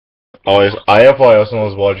I also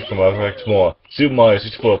was watching from Artifacts more. Super Mario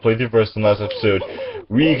 64 playthrough first and last episode.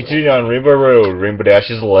 We continue on Rainbow Road, Rainbow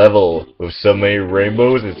Dash's level. With so many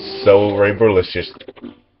rainbows, it's so rainbow-licious.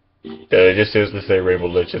 It just seriously say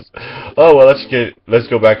rainbow-licious. Oh well, let's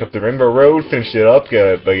go back up the Rainbow Road, finish it up,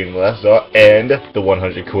 get getting the last star and the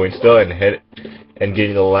 100 coin star, and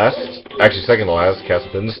getting the last, actually second to last,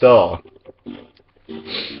 castle in the star.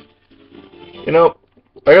 You know,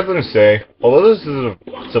 I got something to say. Although this is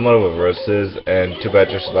somewhat of a versus, and too bad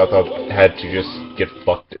just laptop had to just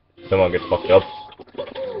somehow get fucked up.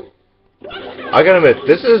 I gotta admit,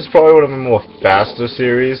 this is probably one of the more faster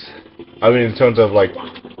series. I mean, in terms of like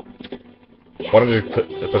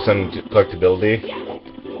 100% collectability.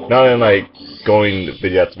 Not in like going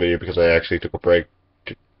video after video because I actually took a break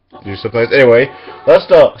to do something else. Anyway, let's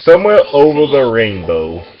start somewhere over the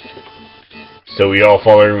rainbow. So we all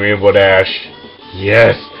following Rainbow Dash.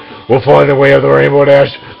 Yes, we'll find the way of the Rainbow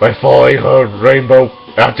Dash by following her rainbow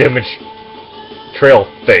image trail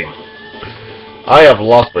thing. I have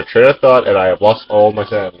lost my train of thought and I have lost all my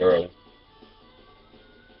sanity.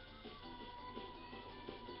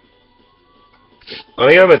 I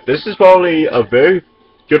mean, but this is probably a very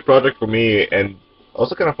good project for me and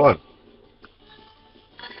also kind of fun.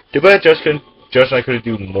 Too bad Josh and I couldn't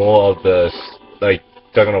do more of the like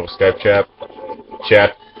talking over Skype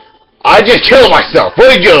chat. I just killed myself!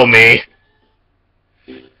 Way to go, me!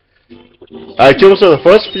 I killed myself the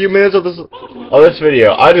first few minutes of this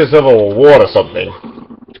video. I deserve a reward or something.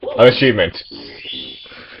 An achievement.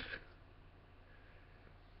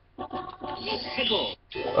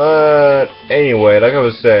 Anyway, like I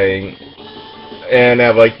was saying, and I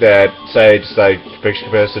have like that side picture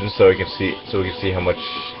comparison so we can see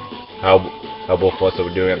how both of us are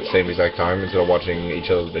doing at the same exact time instead of watching each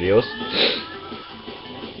other's videos.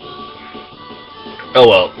 Oh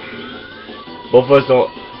well. Both of us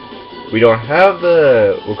we don't have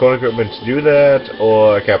the recording equipment to do that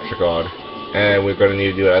or a capture card. And we're going to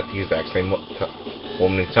need to do it at the exact same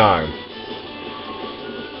moment in time.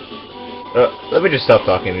 Let me just stop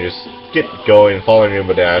talking and just get going and follow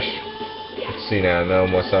Rainbow Dash. Let's see now, no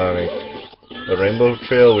more Sonic. The Rainbow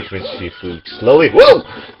Trail, which means she flew slowly. Whoa!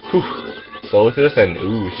 Whew. Slowly to this end.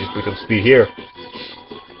 Ooh, she's picked up speed here.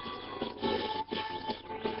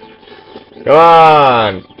 Come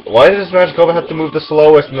on! Why does this Magic Cobra have to move the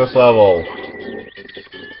slowest in this level?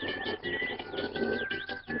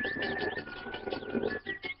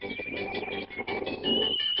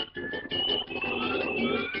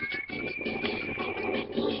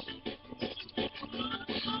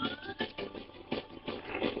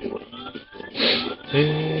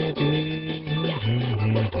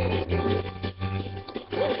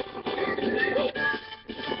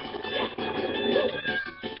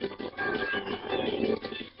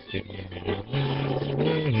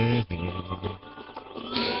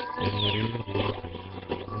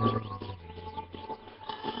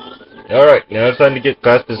 Alright, now it's time to get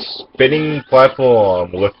past this spinning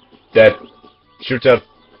platform with that shoots out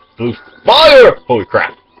blue fire! Holy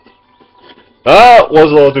crap. That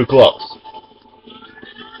was a little too close.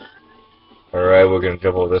 Alright, we're gonna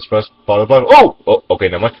jump over this first part of the platform. Oh! Okay,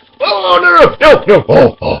 never mind. Oh, no!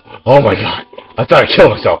 Oh my god. I thought I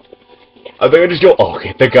killed myself. I think I just go. Oh,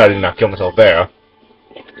 okay, thank god I did not kill myself there.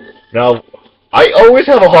 Now, I always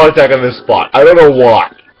have a heart attack on this spot. I don't know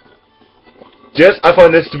why. I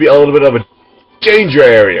find this to be a little bit of a danger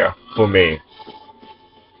area for me.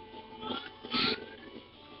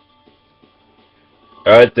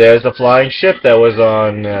 Alright, there's the flying ship that was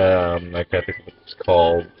on, I can't think of what it's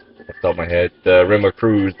called off the top of my head. The Rainbow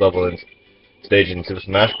Cruise level in stage in Super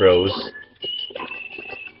Smash Bros.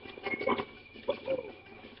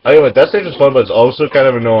 Anyway, that stage is fun, but it's also kind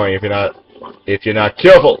of annoying if you're not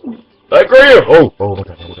careful. Like right here! Oh my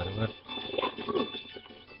god.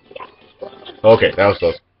 Okay, that was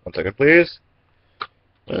close. 1 second, please.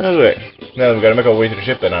 Okay. Now we gotta make our way to the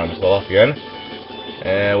ship, then I'm still off again.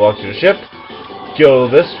 And walk to the ship. Go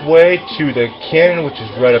this way to the cannon, which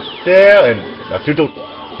is right up there, and now shoot.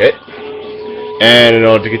 Okay. And in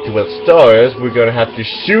order to get to where the star is, we're gonna have to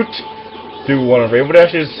shoot through one of Rainbow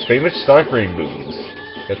Dash's famous Sonic rainbows.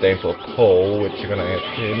 Got to aim for a pole, which you're gonna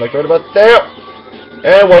aim like right about there.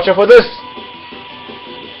 And watch out for this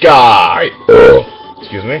guy.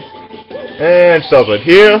 Excuse me. And stop right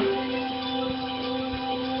here.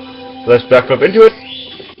 Let's backflip into it.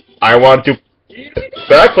 I want to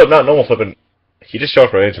backflip, not normal flipping. He just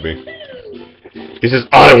shot right into me. He says,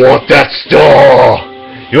 I want that star!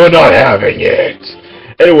 You're not having it!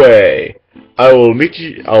 Anyway, I will meet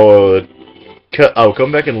you, I'll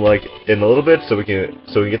come back in like in a little bit so we can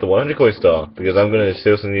get the 100 coin star, because I'm gonna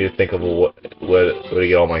seriously need to think of where to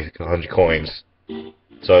get all my 100 coins,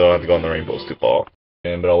 so I don't have to go on the rainbows too far.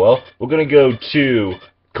 But oh well, we're gonna go to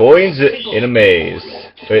coins in a maze.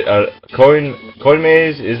 Wait, coin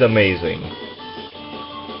maze is amazing.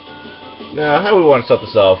 Now, how we want to start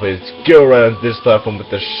this off is go around this platform with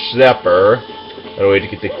the zapper, that way to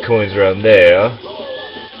get the coins around there,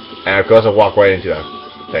 and of course I'll walk right into that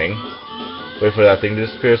thing. Wait for that thing to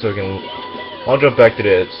disappear so we can... I'll jump back to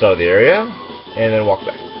the start of the area, and then walk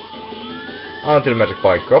back. Onto the magic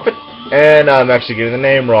flying carpet, and I'm actually getting the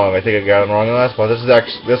name wrong. I think I got it wrong in the last part.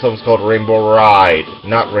 This one's called Rainbow Ride,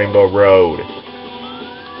 not Rainbow Road.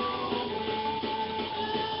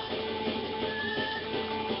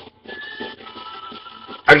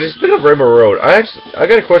 Actually, speaking of Rainbow Road, I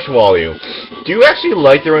got a question for all of you. Do you actually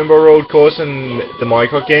like the Rainbow Road course in the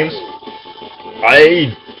Mario Kart games?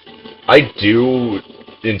 I do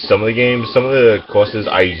in some of the games. Some of the courses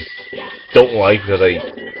I don't like because I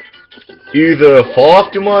either fall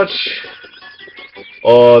off too much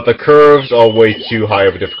or the curves are way too high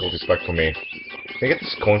of a difficulty spec for me. Can I get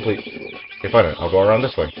this coin, please? Okay, fine. I'll go around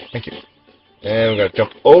this way. Thank you. And we're gonna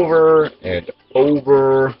jump over and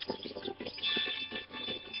over.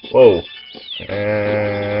 Whoa.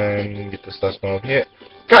 And get this last one over here.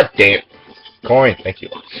 God damn it. Coin. Thank you.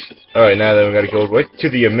 Alright, now then we gotta go right to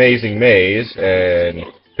the amazing maze and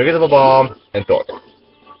pick up a bomb and throw it.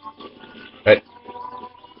 Right.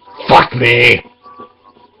 Fuck me!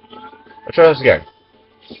 Let's try this again.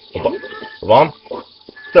 A bomb.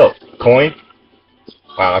 So, coin.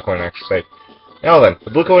 Wow, that coin actually saved. Now then,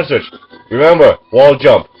 the blue coin search. Remember, wall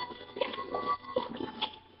jump.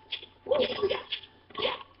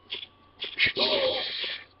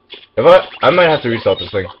 I might have to restart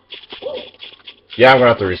this thing. Yeah, I'm gonna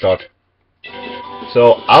have to restart.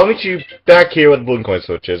 So, I'll meet you back here with the blue coin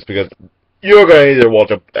switches, because you're gonna need to wall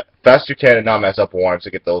jump fast as you can and not mess up once to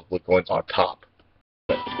get those blue coins on top.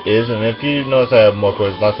 And if you notice I have more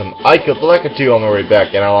coins last time, I killed the like a 2 on my way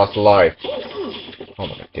back and I lost a life. Oh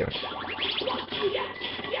my god damn it.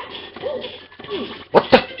 What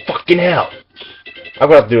the fucking hell? I'm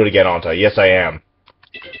gonna have to do it again, aren't I? Yes I am.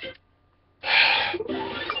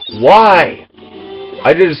 Why?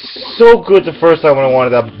 I did so good the first time when I wanted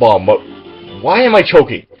that bomb, but why am I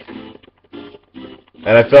choking?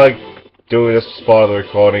 And I feel like doing this part of the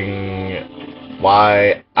recording,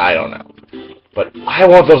 why? I don't know. But I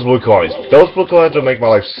want those blue coins. Those blue coins will make my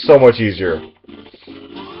life so much easier.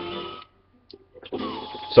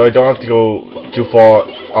 So I don't have to go too far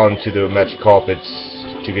onto the magic carpets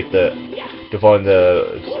to get to find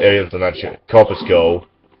the area that the magic carpets go.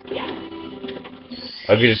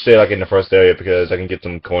 I could just stay like in the first area because I can get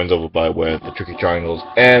some coins over by where the tricky triangles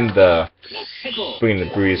and the bringing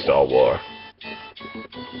the breeze star were.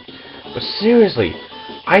 But seriously,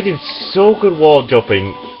 I did so good wall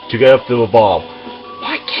jumping to get up to the bomb.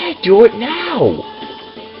 Why can't I do it now?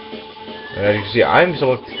 And as you can see, I'm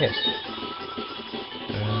so pissed.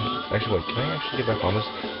 Actually, wait, can I actually get back on this?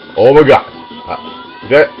 Oh my god!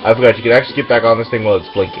 I forgot you can actually get back on this thing while it's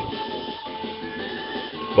blinking.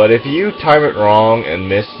 But if you time it wrong and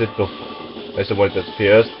miss it when it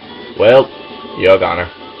disappears, well, you're a goner.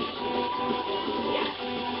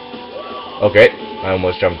 Okay, I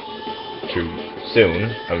almost jumped too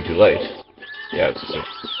soon. I mean, too late. Yeah, it's too soon.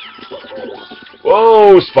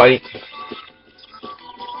 Whoa, Spidey!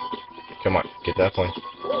 Come on, get that point.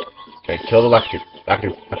 Okay, kill the Lucky 2.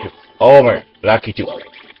 Oh my, Lucky 2.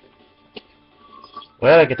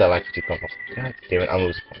 Where did I get that Lucky 2 come from? God damn it, I'm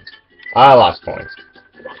losing coins. I lost coins.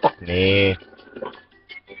 Fuck me.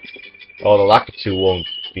 Oh, the Lucky 2 won't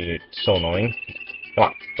be so annoying.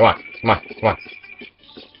 Come on.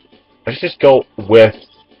 Let's just go with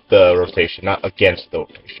the rotation, not against the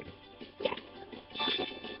rotation.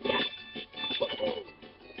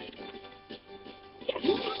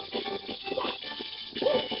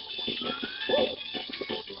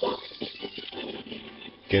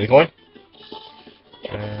 Get the coin?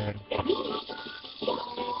 And...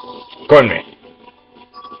 Coin me!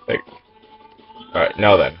 There you go. Alright,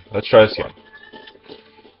 now then, let's try this again.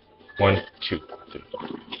 1, 2, 3.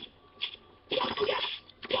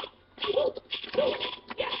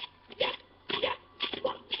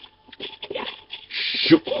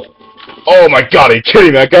 Shoot! Oh my god, are you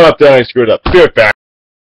kidding me? I got up there and I screwed up. Do it back!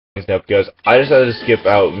 Now, because I decided to skip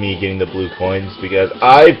out me getting the blue coins because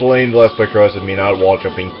I blamed Let's Play Cross of me not wall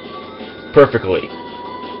jumping perfectly.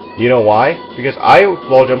 You know why? Because I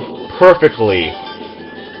wall jumped perfectly.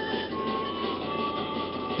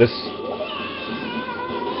 This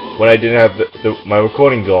when I didn't have my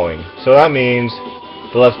recording going. So that means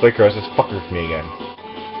The Let's Play curse is fucking with me again.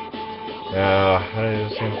 How did I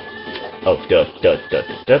say? Oh, duh.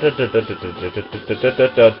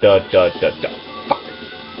 Fuck.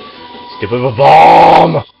 Stupid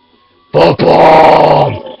bomb!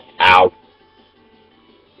 Bomb! Ow.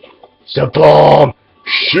 It's a bomb!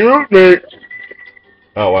 Shoot me!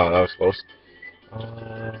 Oh wow, that was close.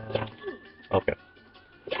 Okay.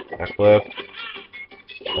 Backflip.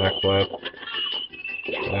 Backflip.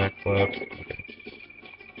 Backflip. Okay.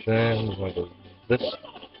 Then we're going to go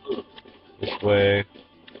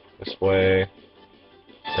this way,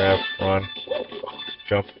 grab, run,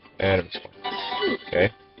 jump, and it's fine. Okay.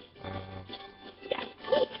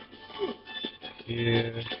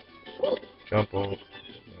 Here, jump over.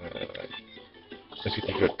 Let's get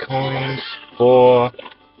the good coins. 4,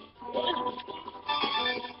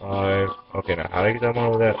 5. Okay, now how do I get that one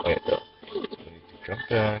over there? Oh, yeah, duh. So we need to jump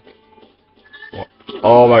back.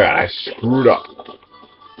 Oh my god, I screwed up.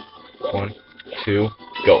 1, 2,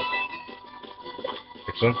 go.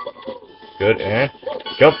 Excellent. Good, and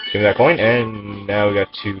jump. Give me that coin, and now we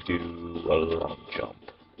got to do a long jump.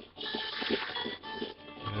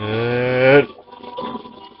 Good.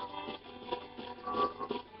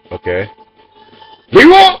 Okay.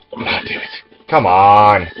 Leroy! Oh, damn it. Come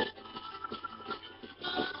on.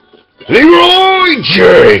 Leroy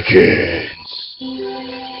Jenkins!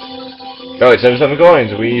 Alright, 77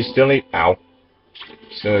 coins. We still need... Ow.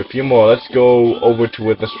 So a few more. Let's go over to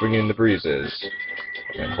where the Swinging in the Breeze is.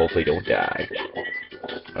 And hopefully don't die.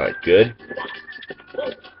 Alright, good.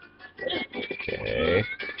 Okay.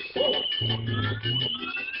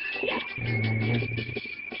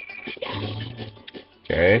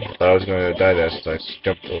 Okay, I thought I was going to die there since I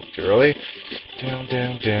jumped a little too early. Down,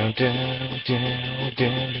 down, down, down, down, down,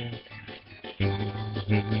 down.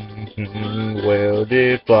 Where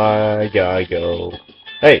did Fly Guy go?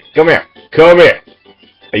 Hey, come here! Come here!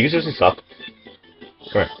 Are you seriously stuck?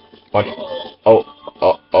 Come here. Punch. Oh,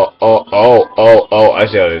 I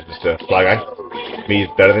see how it is, Mr. Fly Guy. Me is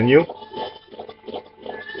better than you.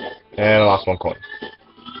 And I lost 1 coin.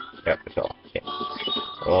 Yep, it fell off. Yeah.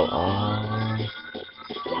 Well,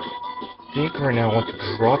 I think right now I want to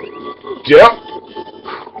drop... Yep!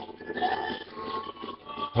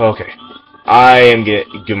 Okay. I am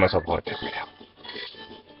giving myself a hard time right now.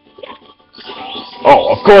 Oh,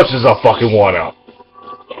 of course there's a fucking 1-up!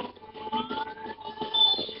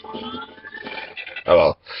 Oh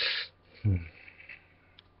well.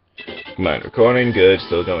 Mind recording, good,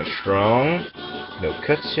 still going strong. No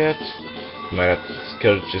cuts yet. Might have to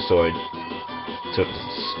cut it just so I took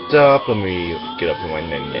stop. Let me get up to my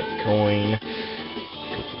net coin.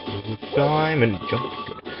 Diamond jump.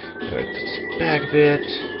 Alright, this back a bit.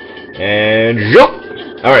 And jump!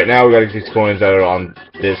 Alright, now we gotta get these coins that are on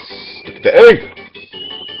this thing.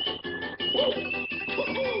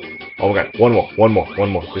 Oh my god, one more.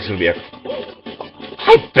 This is gonna be epic.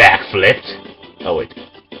 I backflipped! Oh wait.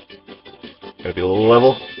 Gotta be a little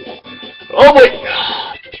level. Oh wait!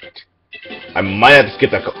 I might have to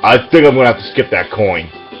skip that I think I'm gonna have to skip that coin.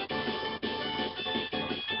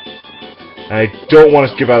 I don't want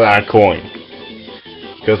to skip out of that coin.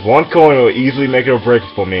 Because 1 coin will easily make it or break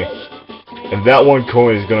it for me. And that 1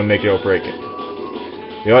 coin is gonna make it or break it.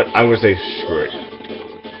 You know what? I'm gonna say screw it.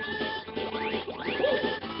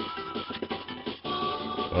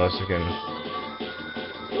 Unless I can...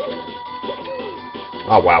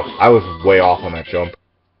 Oh wow, I was way off on that jump.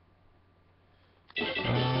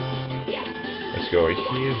 Let's go right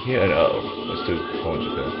here, and let's do coins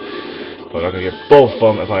with them. I'm not gonna get both of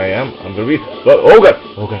them. If I am, I'm gonna be. Oh god!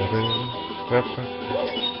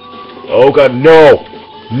 Oh god! No!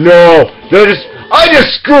 I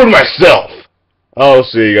just screwed myself. I'll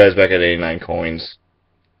see you guys back at 89 coins.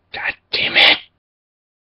 God damn it!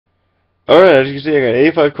 Alright, as you can see, I got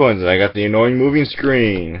 85 coins, and I got the annoying moving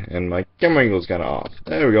screen, and my camera angle is kind of off.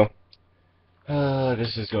 There we go.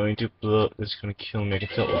 This is going to blow. This is going to kill me. I can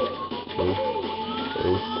tell.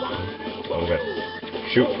 Oh god.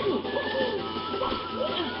 Shoot.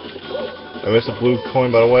 I missed a blue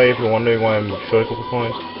coin, by the way, if you're wondering why I'm short a couple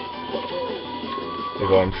coins. If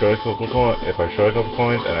I short a couple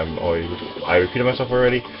coins, and I repeated myself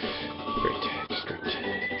already. Great. Just great.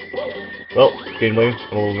 Well, getting blamed.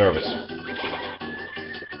 I'm a little nervous.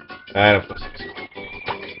 And of course,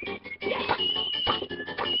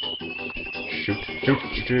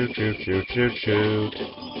 shoot.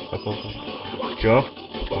 Up. Jump.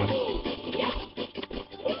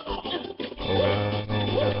 Oh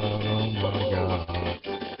my god.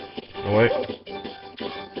 Oh wait.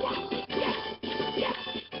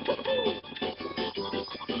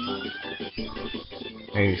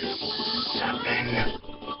 Maybe 7.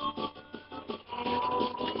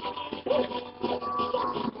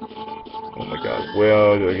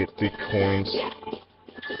 Well, do I get 3 coins?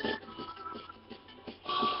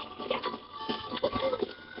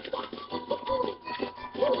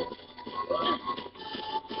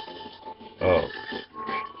 Oh.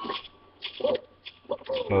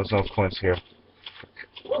 No, there's no coins here.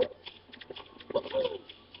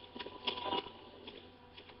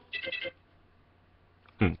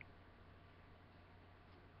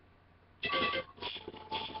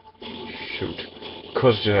 Shoot. Of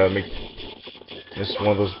course, just had to make this one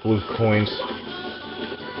of those blue coins.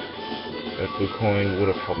 That blue coin would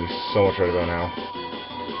have helped me so much right about now.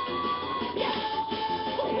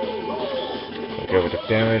 Okay, with the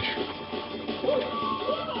damage.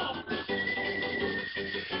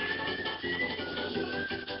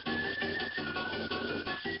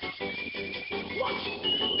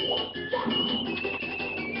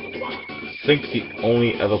 I think the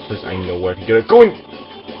only other place I know where I can get a coin!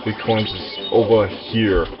 3 coins is over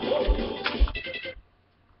here.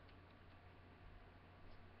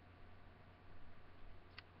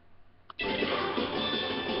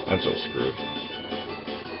 I'm so screwed.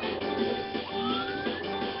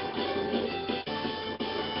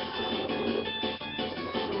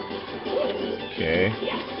 Okay.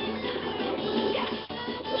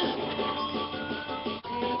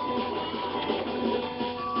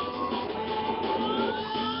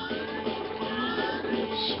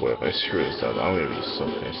 Swear if I screw this up, I'm gonna be so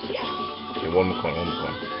pissed. Okay, one more coin, one more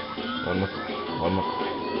coin. One more coin, one more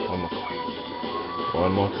coin, one more coin.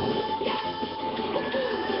 One more coin.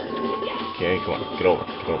 Okay, come on, get over,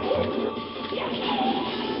 come on.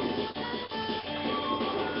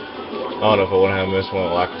 I don't know if I wouldn't have missed one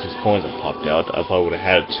of Lactus's coins that popped out. I probably would have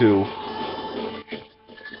had it too.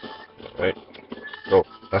 Right. Oh,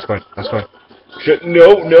 last coin, last coin. Shit,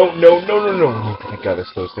 no, no, no, no, no, no. Oh, thank God it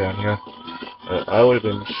slows down here. I would have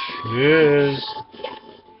been shiz.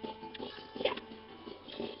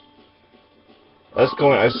 Last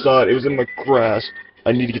coin, I saw it. It was in my grasp.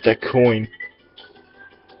 I need to get that coin.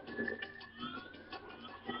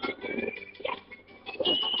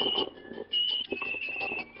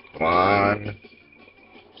 Come on.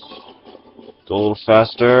 Go a little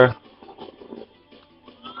faster.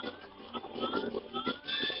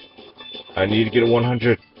 I need to get a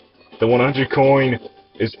 100. The 100 coin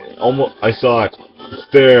is almost... I saw it. It's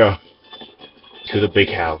there. To the big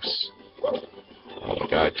house. Oh my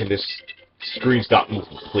God. Can this screen stop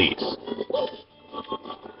moving, please?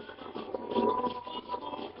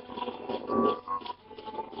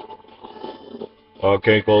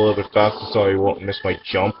 Okay, go a little bit faster so I won't miss my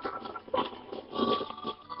jump.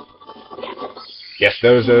 Yes,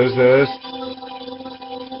 those.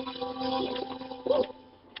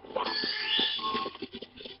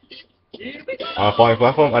 Flying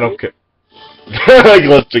platform? I don't care. I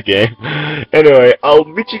glitched the game. Anyway, I'll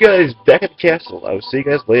meet you guys back at the castle. I will see you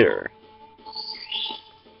guys later.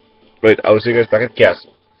 Wait, I will see you guys back at the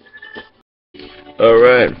castle.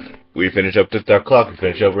 Alright, we finished up the Dark Clock. We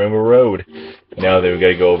finished up Rainbow Road. Now then, we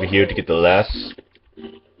gotta go over here to get the last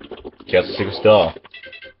Castle Secret Star.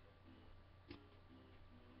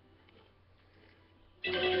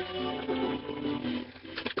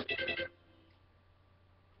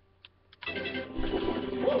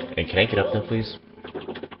 And can I get up there, please?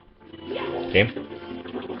 Game?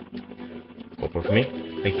 Open for me?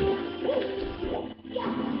 Thank you.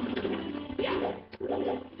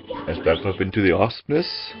 Let's back up into the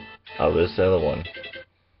awesomeness of this other one.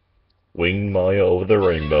 Wing Maya over the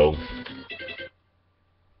rainbow.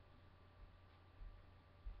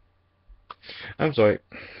 I'm sorry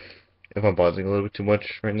if I'm pausing a little bit too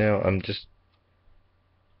much right now. I'm just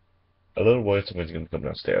a little worried someone's gonna come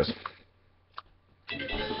downstairs.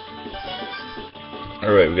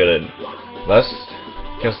 Alright, we got a last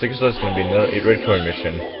Castle Secret Star is gonna be another 8 red coin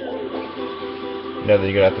mission. Now that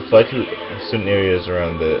you're gonna have to fly to certain areas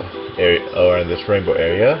around the area, around this rainbow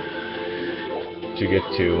area, to get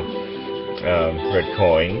to red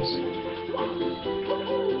coins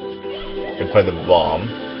and find the bomb.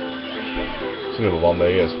 So we have a bomb. There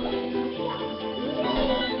he is.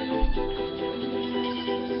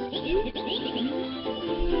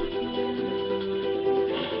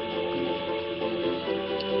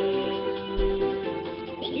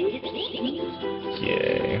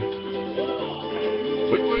 Yay.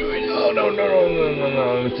 Wait. Oh, no.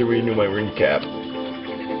 I need to renew my ring cap.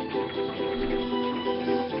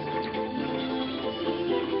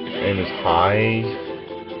 Aim is high.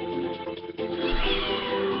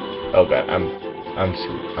 Oh God, I'm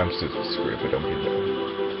super screwed if I don't get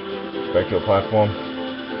there. Back to the platform.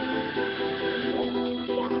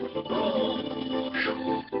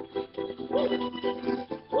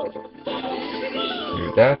 Do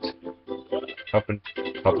that.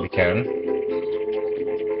 Hopefully can.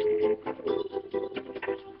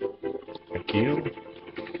 Thank you.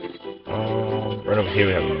 Right over here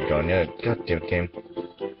we haven't gone yet. Goddamn game.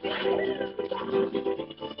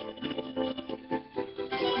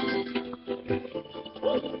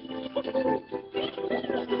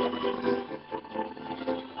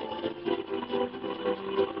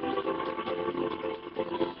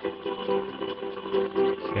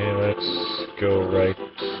 Okay, let's go right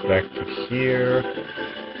back to here.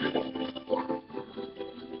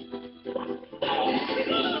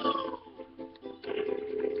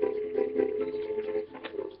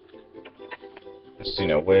 Let's see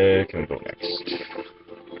now, where can we go next?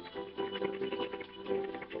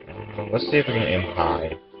 Let's see if we can aim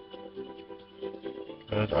high.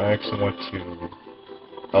 Because I actually want to...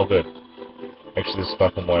 Oh, good. Actually, this is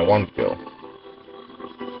about from where I wanted to go.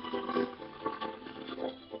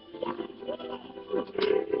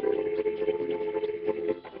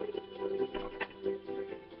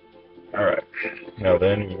 Alright. Now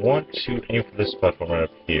then, we want to aim for this platform right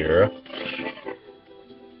up here.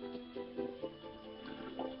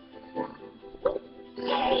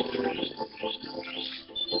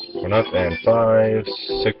 We're not in 5,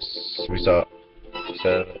 6, we saw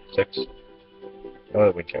 7, 6.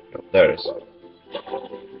 Oh, we can't go. There it is.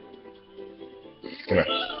 Come here.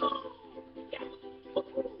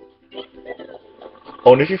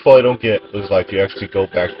 Oh, and if you fall, you don't get lose life. You actually go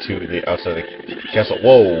back to the outside of the castle.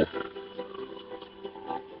 Whoa!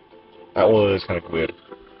 That was kind of weird.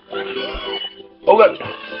 Oh god!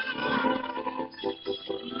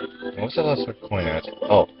 What's that last coin at?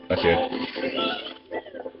 Oh, that's it.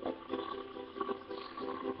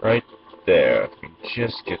 Right there. If we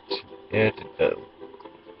just get to it.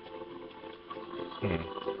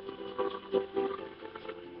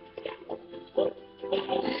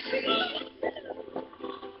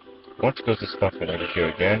 Once goes this platform over here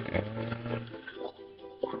again, and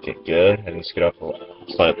okay, good. And let's get up,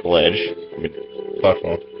 slide up the ledge. I mean,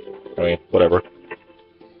 platform. I mean, whatever.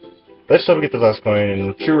 Let's try to get the last coin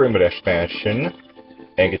in true Rainbow Dash fashion,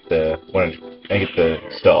 and get the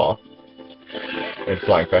star in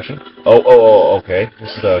flying fashion. Oh, okay. This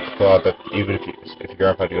is the cloud that even if your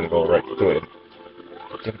grandpa's gonna go right through it.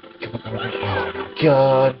 Oh my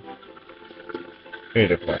god! We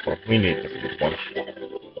need a platform. We need a different one.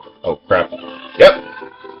 Oh crap. Yep!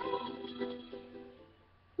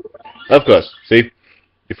 Of course. See?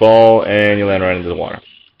 You fall and you land right into the water.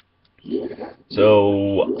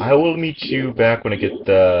 So I will meet you back when I get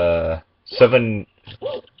the 7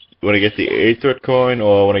 when I get the 8th red coin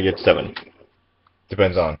or when I get 7.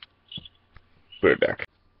 Depends on. Put it back.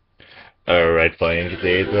 Alright, fine, get the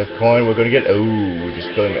 8th red coin, we're gonna get we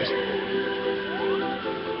just barely missed.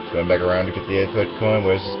 Going back around to get the 8th red coin.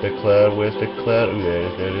 Where's this big cloud? Where's big cloud? Ooh, there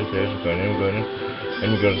it is. We're going in, we're going in.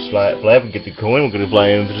 And we're gonna fly up and get the coin. We're gonna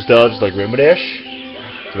fly into the stars just like Rainbow Dash.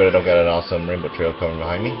 Too bad I don't got an awesome rainbow trail coming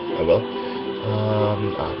behind me. Oh well.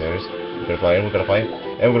 There's. We're gonna fly in, we're gonna fly in.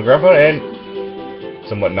 And we're gonna grab it and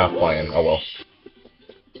somewhat not flying. Oh well.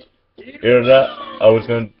 You know that? I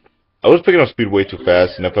was picking up speed way too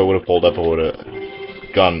fast, and if I would have pulled up, I would have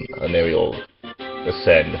gone an aerial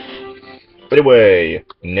ascend. But anyway,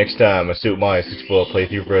 next time I Suit My 64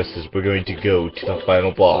 playthrough versus, we're going to go to the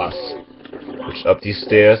final boss, which is up these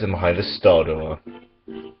stairs and behind the star door.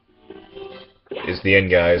 It's the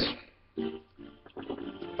end, guys.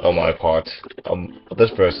 On my part.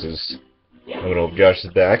 This versus, I'm gonna hope Josh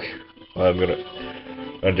is back.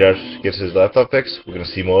 When Josh gets his laptop fixed, we're gonna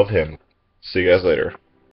see more of him. See you guys later.